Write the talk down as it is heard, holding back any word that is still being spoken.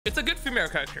It's a good female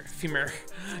character. Femur.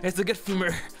 It's a good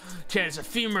femur. Chad, it's a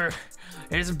femur.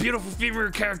 It's a beautiful femur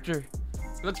character.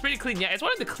 It looks pretty clean. Yeah, it's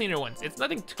one of the cleaner ones. It's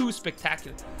nothing too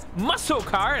spectacular. Muscle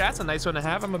car. That's a nice one to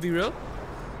have. I'm gonna be real.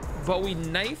 But we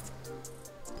knifed.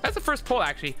 That's the first pull,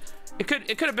 actually. It could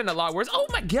have been a lot worse. Oh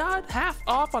my god, half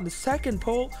off on the second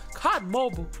pull. COD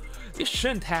Mobile. You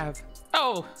shouldn't have.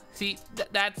 Oh, see,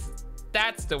 that's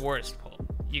the worst pull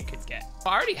you could get. I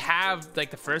already have like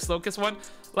the first Locus one.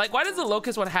 Like, why does the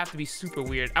Locus one have to be super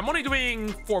weird? I'm only doing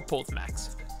 4 pulls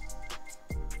max.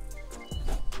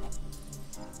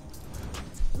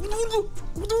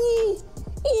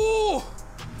 Oh,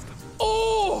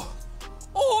 oh,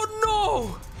 oh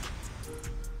no!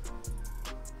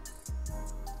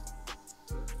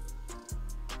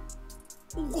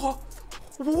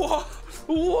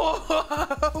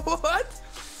 What?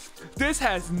 This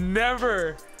has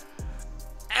never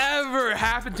ever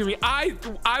happened to me. I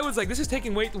was like, this is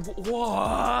taking way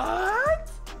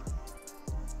what?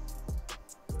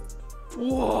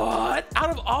 Out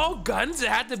of all guns, it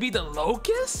had to be the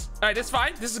Locus? All right, that's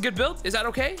fine. This is a good build. Is that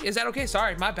okay? Is that okay?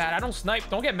 Sorry, my bad. I don't snipe.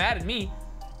 Don't get mad at me.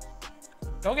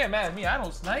 Don't get mad at me. I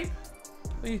don't snipe.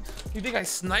 You think I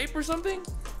snipe or something?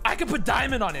 I could put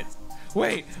diamond on it.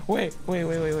 Wait.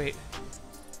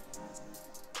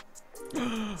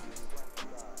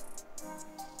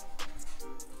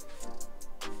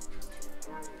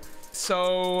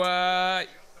 So,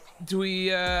 do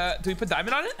we put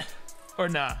diamond on it or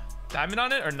nah? Diamond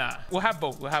on it or nah? We'll have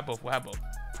both. We'll have both.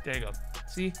 There you go.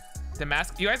 See,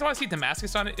 Damascus. You guys want to see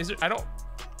Damascus on it? Is it? I don't.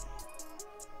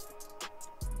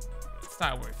 It's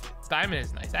not worth it. Diamond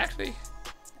is nice, actually.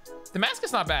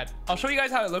 Damascus not bad. I'll show you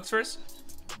guys how it looks first,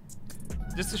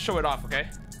 just to show it off, okay?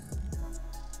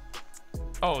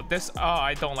 Oh, this. Oh,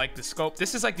 I don't like the scope.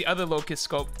 This is like the other Locus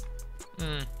scope.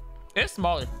 It's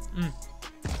smaller.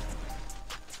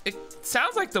 It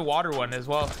sounds like the water one as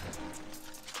well.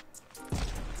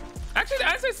 Actually,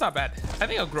 I'd say it's not bad. I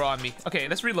think it'll grow on me. Okay,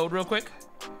 let's reload real quick.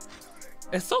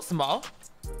 It's so small.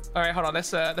 All right, hold on.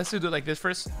 Let's do it like this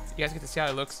first. You guys get to see how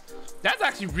it looks. That's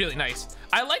actually really nice.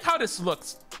 I like how this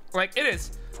looks. Like, it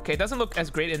is. Okay, it doesn't look as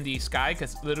great in the sky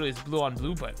because literally it's blue on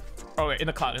blue, but oh wait, in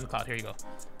the cloud. Here you go.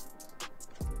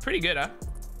 Pretty good, huh?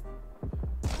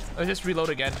 Let's just reload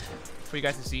again for you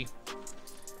guys to see.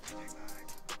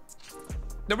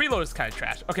 The reload is kind of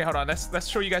trash. Okay, hold on. Let's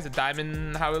show you guys the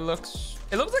diamond, how it looks.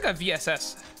 It looks like a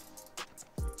VSS.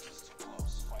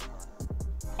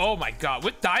 Oh my god,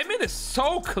 with diamond is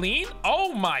so clean.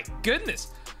 Oh my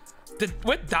goodness.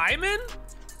 With diamond,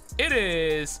 it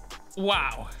is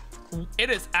wow. It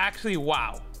is actually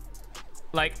wow.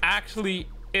 Like, actually,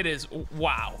 it is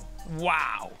wow.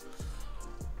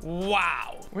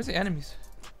 Where's the enemies?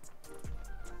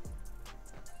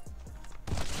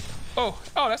 Oh,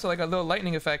 that's like a little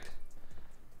lightning effect.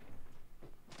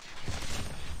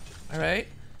 All right.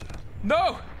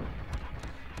 No.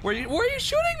 Where are you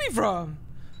shooting me from?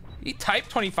 You type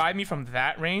 25 me from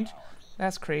that range?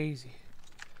 That's crazy.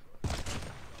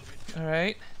 All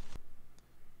right.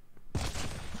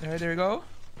 There we go.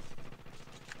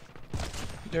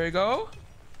 There we go.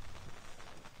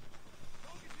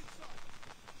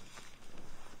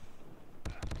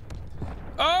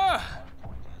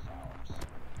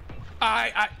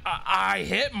 I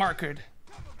hit markered.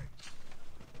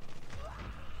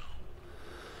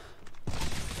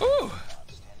 Ooh.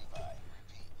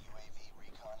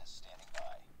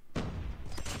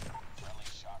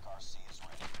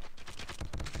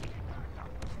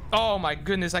 Oh my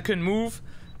goodness, I couldn't move.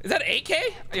 Is that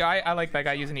AK? Yeah, I like that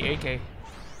guy using the AK.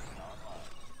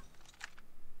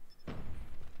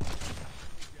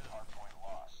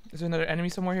 Is there another enemy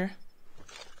somewhere here?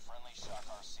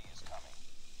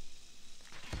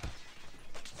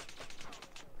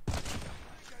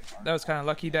 That was kind of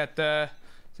lucky that was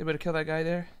able to kill that guy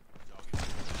there.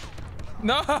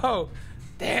 No!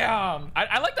 Damn!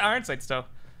 I like the iron sights though.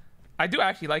 I do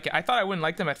actually like it. I thought I wouldn't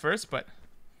like them at first, but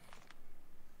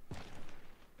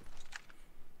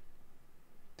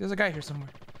there's a guy here somewhere.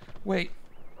 Wait.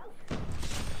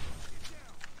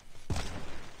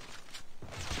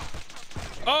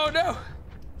 Oh no!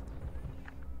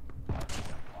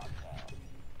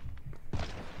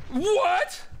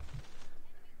 What?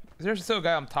 Is there still a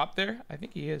guy on top there? I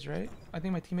think he is, right? I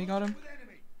think my teammate got him.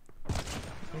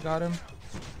 We got him.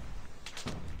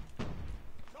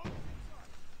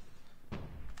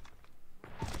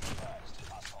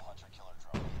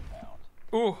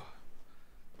 Ooh.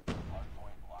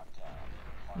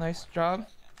 Nice job.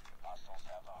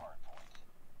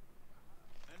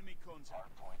 Enemy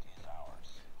contact. Hardpoint is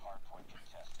ours. Hardpoint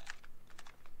contested.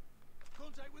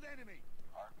 Contact with enemy.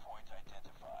 Hardpoint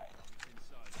identified.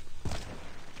 Inside.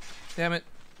 Damn it.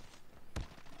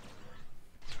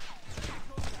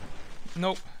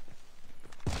 Nope.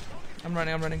 I'm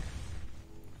running, I'm running.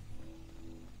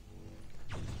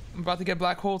 I'm about to get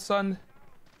black hole, son.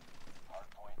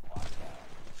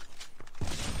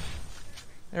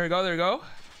 There we go, there we go.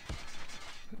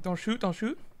 Don't shoot, don't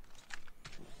shoot.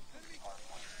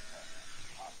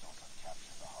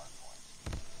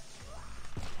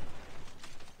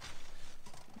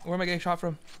 Where am I getting shot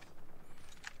from?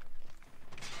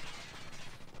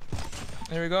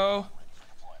 There we go.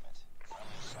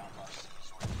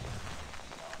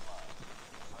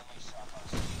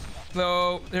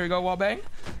 Hello. There we go, wall bang.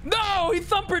 No, he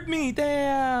thumpered me.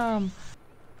 Damn.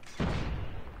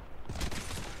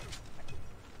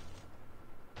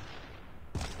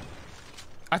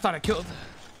 I thought I killed.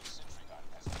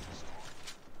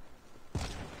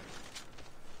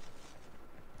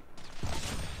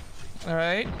 All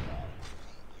right.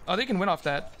 Oh, they can win off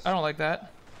that. I don't like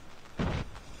that.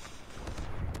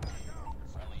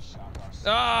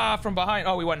 Ah, from behind.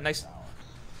 Oh, we won. Nice.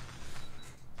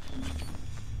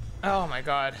 Oh my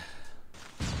god.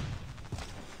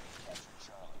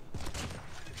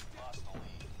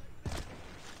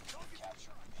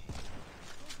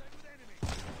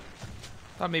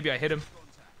 Thought maybe I hit him.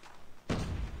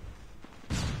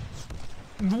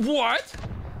 What?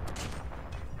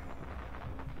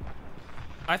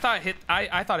 I thought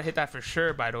I hit that for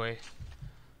sure, by the way.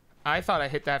 I thought I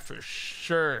hit that for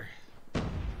sure.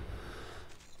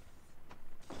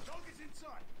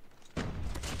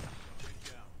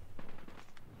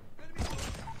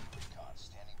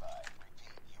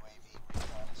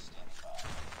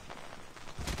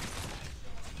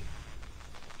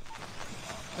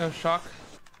 Oh, shock.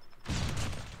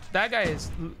 That guy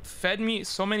has fed me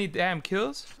so many damn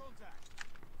kills.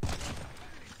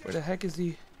 Where the heck is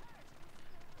he?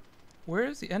 Where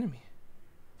is the enemy?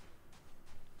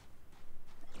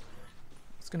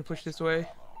 It's gonna push this way.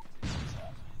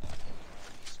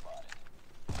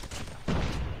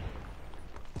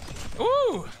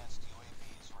 Ooh!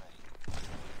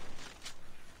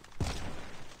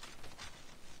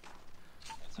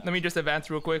 Let me just advance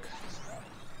real quick.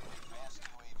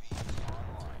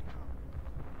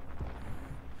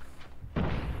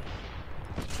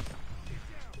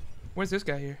 Where's this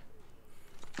guy here?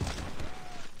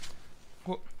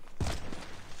 Whoa.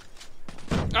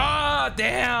 Ah,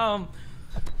 damn!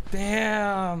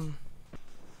 Damn!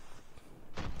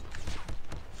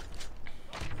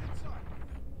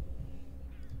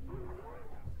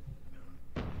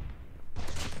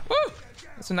 Woo!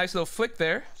 That's a nice little flick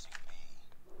there.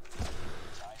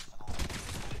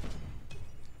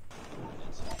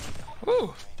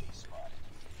 Woo!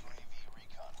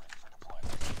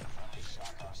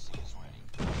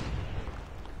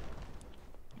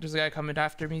 There's a guy coming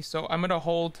after me, so I'm gonna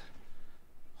hold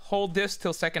this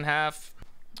till second half.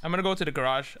 I'm gonna go to the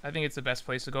garage. I think it's the best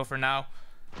place to go for now.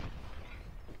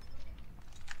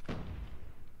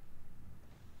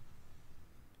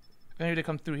 I need to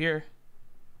come through here.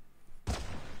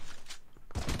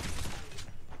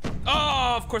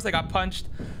 Oh, of course I got punched.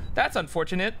 That's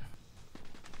unfortunate.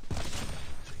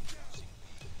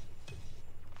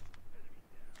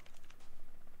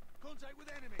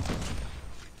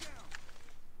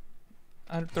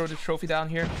 I'll throw the trophy down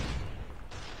here.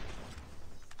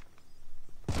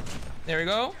 There we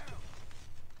go.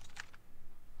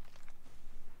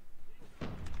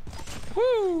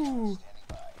 Woo!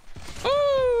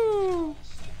 Woo!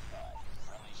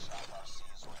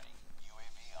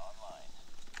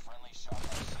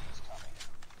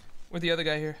 Where's the other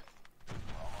guy here?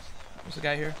 There's a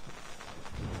guy here.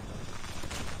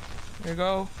 There you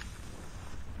go.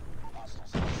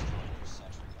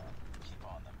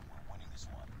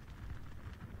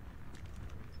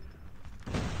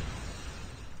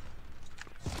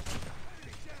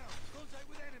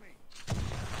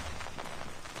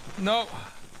 No.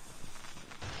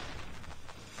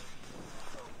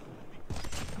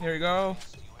 There we go.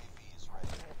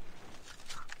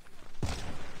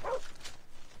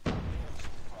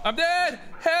 I'm dead.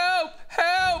 Help!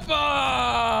 Help!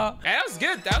 That was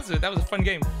good. That was a fun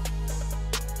game.